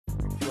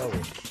shall we?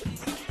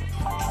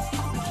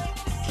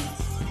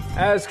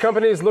 As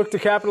companies look to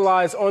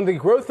capitalize on the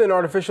growth in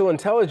artificial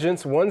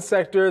intelligence, one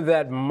sector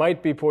that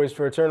might be poised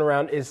for a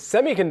turnaround is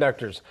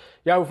semiconductors.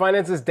 Yahoo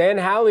Finance's Dan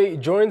Howley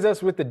joins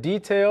us with the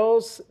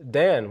details.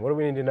 Dan, what do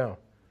we need to know?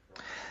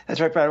 That's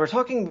right, Brad. We're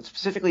talking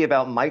specifically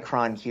about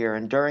Micron here.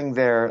 And during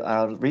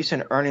their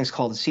recent earnings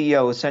call, the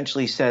CEO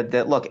essentially said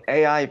that, look,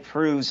 AI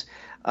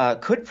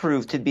could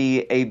prove to be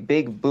a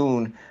big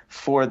boon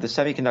for the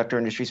semiconductor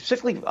industry,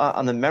 specifically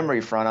on the memory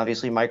front.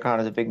 Obviously, Micron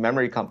is a big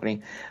memory company.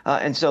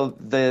 And so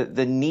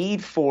the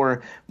need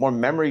for more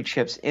memory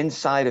chips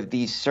inside of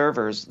these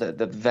servers,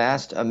 the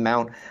vast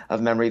amount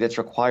of memory that's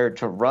required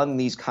to run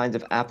these kinds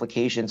of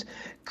applications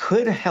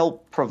could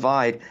help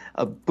provide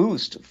a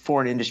boost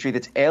for an industry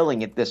that's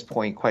ailing at this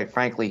point, quite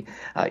frankly.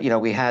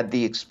 We had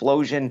the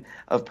explosion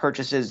of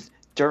purchases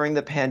during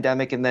the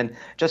pandemic. And then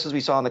just as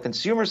we saw on the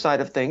consumer side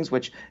of things,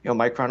 which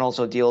Micron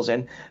also deals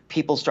in,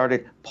 people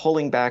started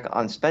pulling back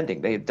on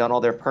spending. They had done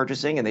all their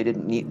purchasing and they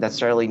didn't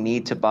necessarily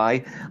need to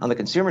buy on the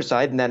consumer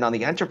side. And then on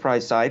the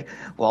enterprise side,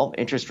 well,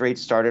 interest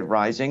rates started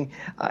rising.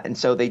 And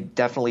so they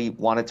definitely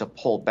wanted to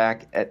pull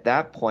back at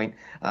that point,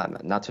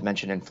 not to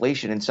mention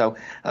inflation. And so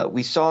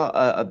we saw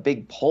a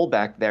big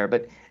pullback there.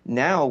 But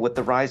now with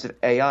the rise of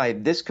AI,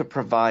 this could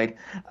provide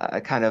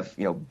a kind of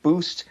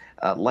boost,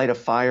 light a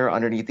fire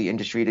underneath the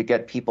industry to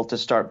get people to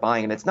start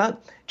buying. And it's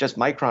not just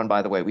Micron,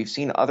 by the way. We've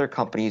seen other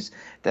companies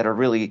that are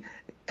really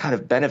kind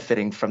of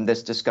benefiting from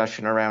this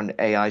discussion around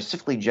AI,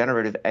 specifically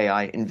generative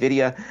AI.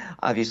 NVIDIA,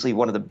 obviously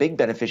one of the big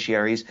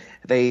beneficiaries,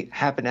 they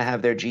happen to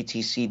have their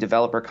GTC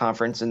developer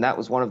conference, and that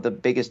was one of the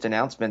biggest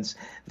announcements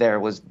there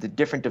was the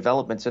different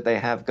developments that they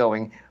have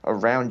going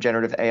around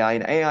generative AI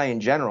and AI in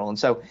general. And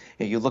so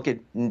you look at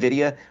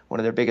NVIDIA, one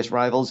of their biggest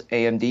rivals,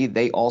 AMD,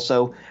 they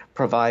also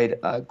provide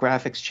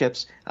graphics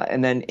chips,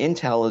 and then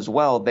Intel as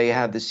well. They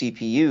have the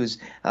CPUs,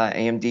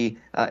 AMD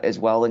as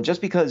well. And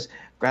just because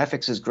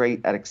graphics is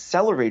great at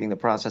accelerating the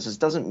processes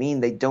doesn't mean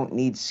they don't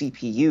need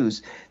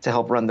CPUs to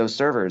help run those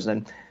servers.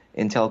 And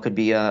Intel could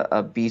be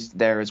a beast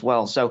there as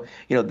well. So,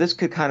 this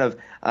could kind of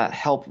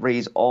help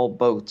raise all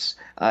boats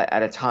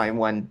at a time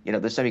when, the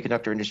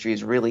semiconductor industry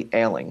is really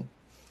ailing.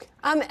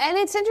 And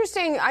it's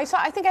interesting. I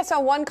think I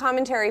saw one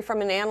commentary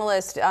from an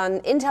analyst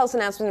on Intel's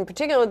announcement in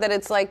particular that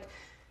it's like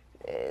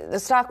the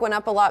stock went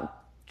up a lot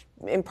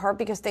in part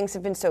because things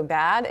have been so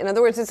bad. In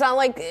other words, it's not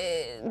like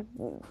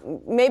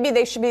maybe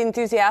they should be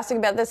enthusiastic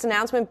about this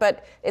announcement,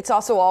 but it's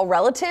also all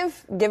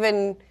relative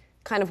given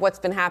kind of what's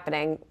been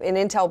happening in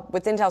Intel,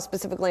 with Intel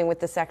specifically and with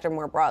the sector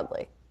more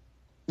broadly.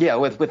 Yeah,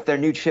 with their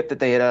new chip that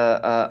they had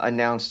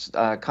announced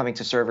coming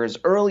to servers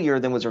earlier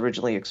than was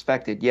originally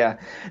expected. Yeah,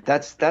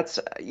 that's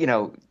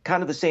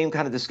kind of the same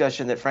kind of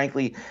discussion that,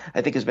 frankly,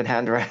 I think has been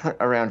had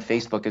around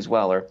Facebook as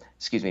well, or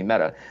excuse me,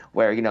 Meta,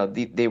 where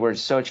they were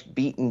such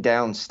beaten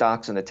down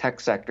stocks in the tech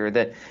sector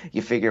that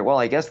you figure, well,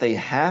 I guess they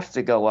have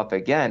to go up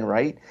again,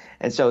 right?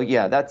 And so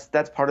yeah,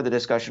 that's part of the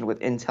discussion with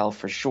Intel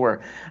for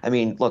sure. I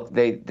mean, look,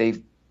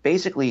 they've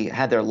basically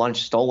had their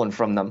lunch stolen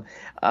from them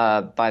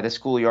by the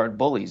schoolyard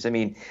bullies. I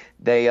mean,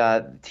 they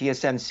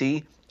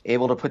TSMC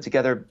able to put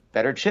together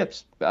better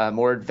chips,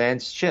 more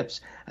advanced chips.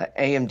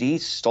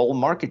 AMD stole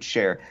market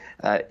share.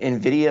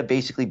 NVIDIA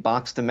basically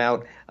boxed them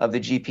out of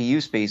the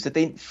GPU space that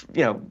they,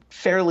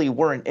 fairly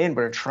weren't in,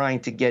 but are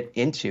trying to get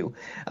into.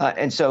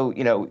 And so,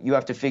 you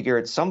have to figure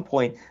at some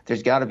point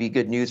there's got to be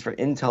good news for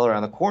Intel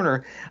around the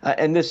corner.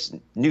 And this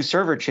new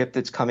server chip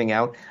that's coming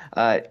out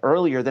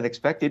earlier than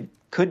expected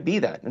could be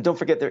that. And don't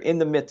forget, they're in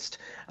the midst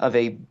of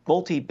a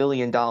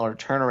multi-billion-dollar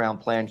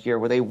turnaround plan here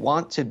where they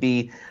want to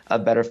be a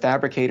better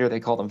fabricator. They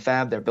call them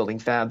fab. They're building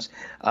fabs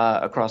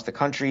across the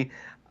country.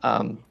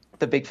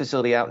 The big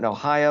facility out in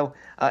Ohio.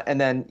 And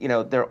then,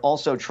 they're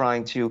also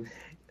trying to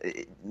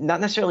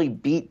not necessarily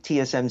beat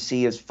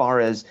TSMC as far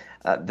as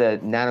the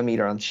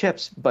nanometer on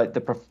chips, but the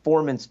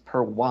performance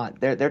per watt.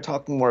 They're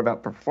talking more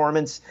about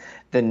performance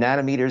than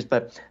nanometers,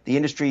 but the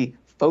industry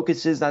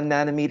focuses on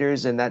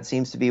nanometers, and that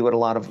seems to be what a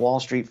lot of Wall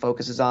Street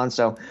focuses on.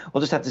 So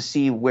we'll just have to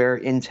see where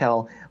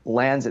Intel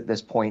lands at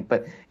this point.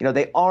 But,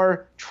 they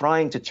are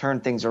trying to turn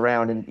things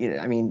around.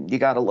 And, you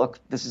got to look,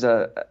 this is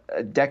a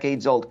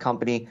decades-old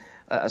company,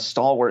 a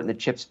stalwart in the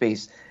chip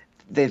space.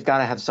 They've got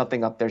to have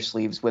something up their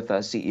sleeves with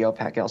CEO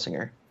Pat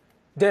Gelsinger.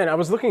 Dan, I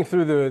was looking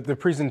through the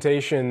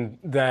presentation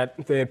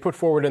that they had put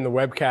forward in the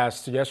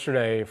webcast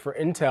yesterday for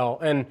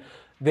Intel, and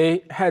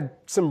they had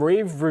some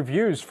rave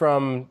reviews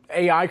from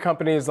AI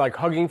companies like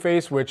Hugging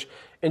Face, which,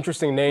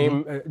 interesting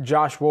name,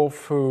 Josh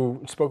Wolf,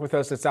 who spoke with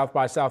us at South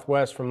by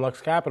Southwest from Lux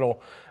Capital,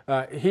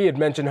 he had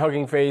mentioned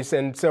Hugging Face.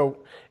 And so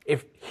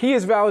if he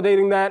is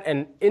validating that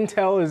and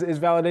Intel is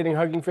validating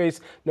Hugging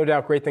Face, no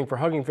doubt great thing for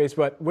Hugging Face.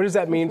 But what does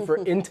that mean for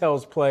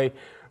Intel's play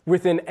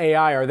within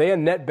AI? Are they a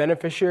net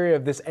beneficiary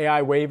of this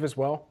AI wave as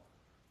well?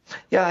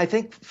 Yeah, I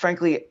think,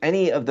 frankly,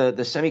 any of the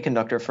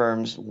semiconductor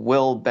firms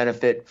will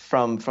benefit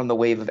from the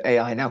wave of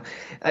AI. Now,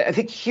 I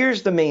think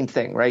here's the main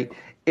thing, right,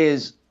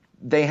 is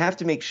they have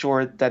to make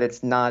sure that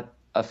it's not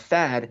a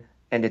fad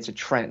and it's a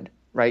trend,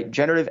 right?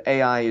 Generative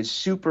AI is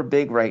super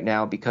big right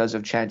now because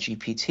of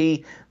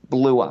ChatGPT.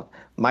 blew up.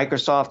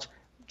 Microsoft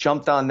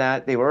jumped on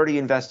that. They were already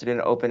invested in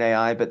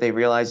OpenAI, but they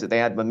realized that they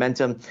had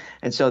momentum,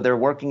 and so they're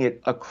working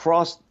it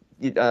across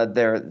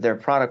their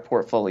product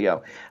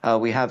portfolio.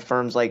 We have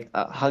firms like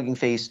Hugging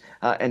Face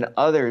and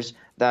others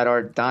that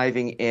are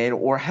diving in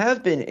or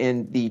have been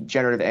in the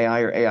generative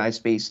AI or AI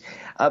space.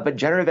 But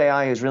generative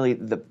AI is really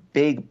the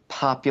big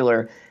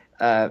popular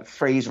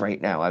phrase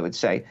right now, I would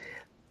say.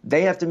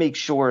 They have to make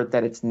sure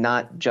that it's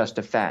not just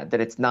a fad,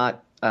 that it's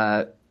not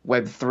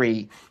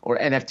Web3 or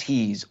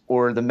NFTs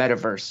or the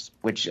metaverse,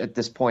 which at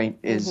this point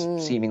is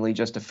seemingly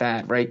just a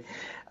fad, right?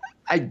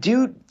 I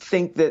do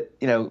think that,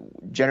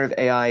 generative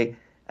AI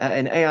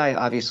and AI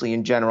obviously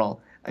in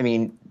general, I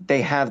mean,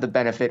 they have the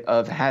benefit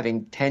of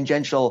having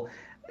tangential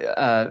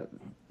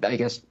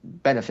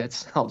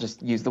benefits, I'll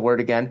just use the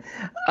word again,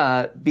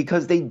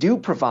 because they do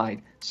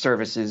provide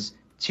services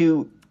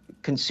to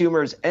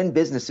consumers and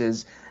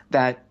businesses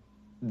that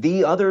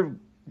the other,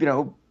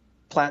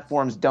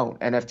 platforms don't.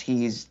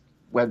 NFTs,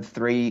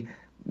 Web3,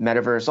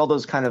 metaverse, all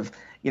those kind of,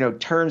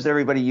 terms that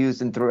everybody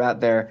used and threw out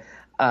there.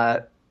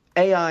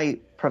 AI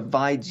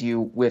provides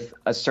you with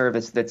a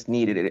service that's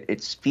needed.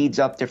 It speeds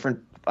up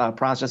different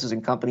processes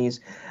in companies.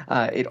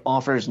 It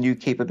offers new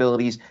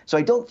capabilities. So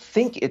I don't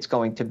think it's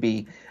going to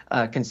be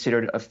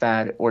considered a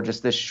fad or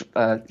just this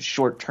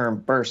short-term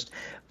burst.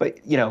 But,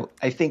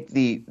 I think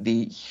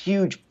the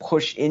huge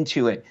push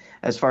into it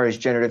as far as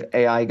generative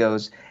AI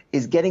goes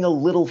is getting a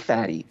little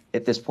fatty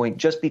at this point,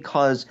 just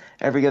because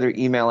every other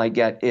email I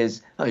get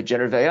is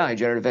generative AI,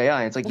 generative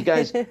AI. It's like, you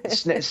guys,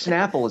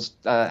 Snapple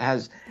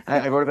has,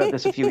 I wrote about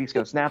this a few weeks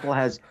ago. Snapple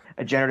has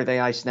a generative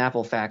AI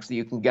Snapple fax that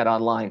you can get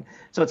online.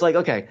 So it's like,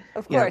 okay,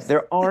 of course,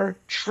 there are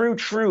true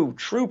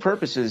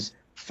purposes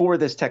for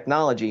this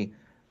technology.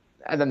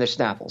 And then there's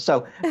Snapple.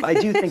 So I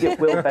do think it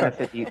will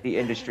benefit the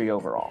industry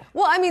overall.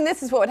 Well, I mean,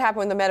 this is what would happen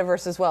with the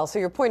metaverse as well. So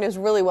your point is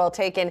really well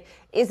taken.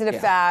 Is it a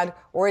fad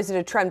or is it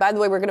a trend? By the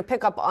way, we're going to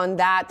pick up on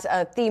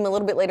that theme a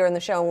little bit later in the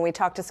show when we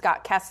talk to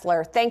Scott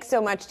Kessler. Thanks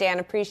so much, Dan.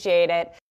 Appreciate it.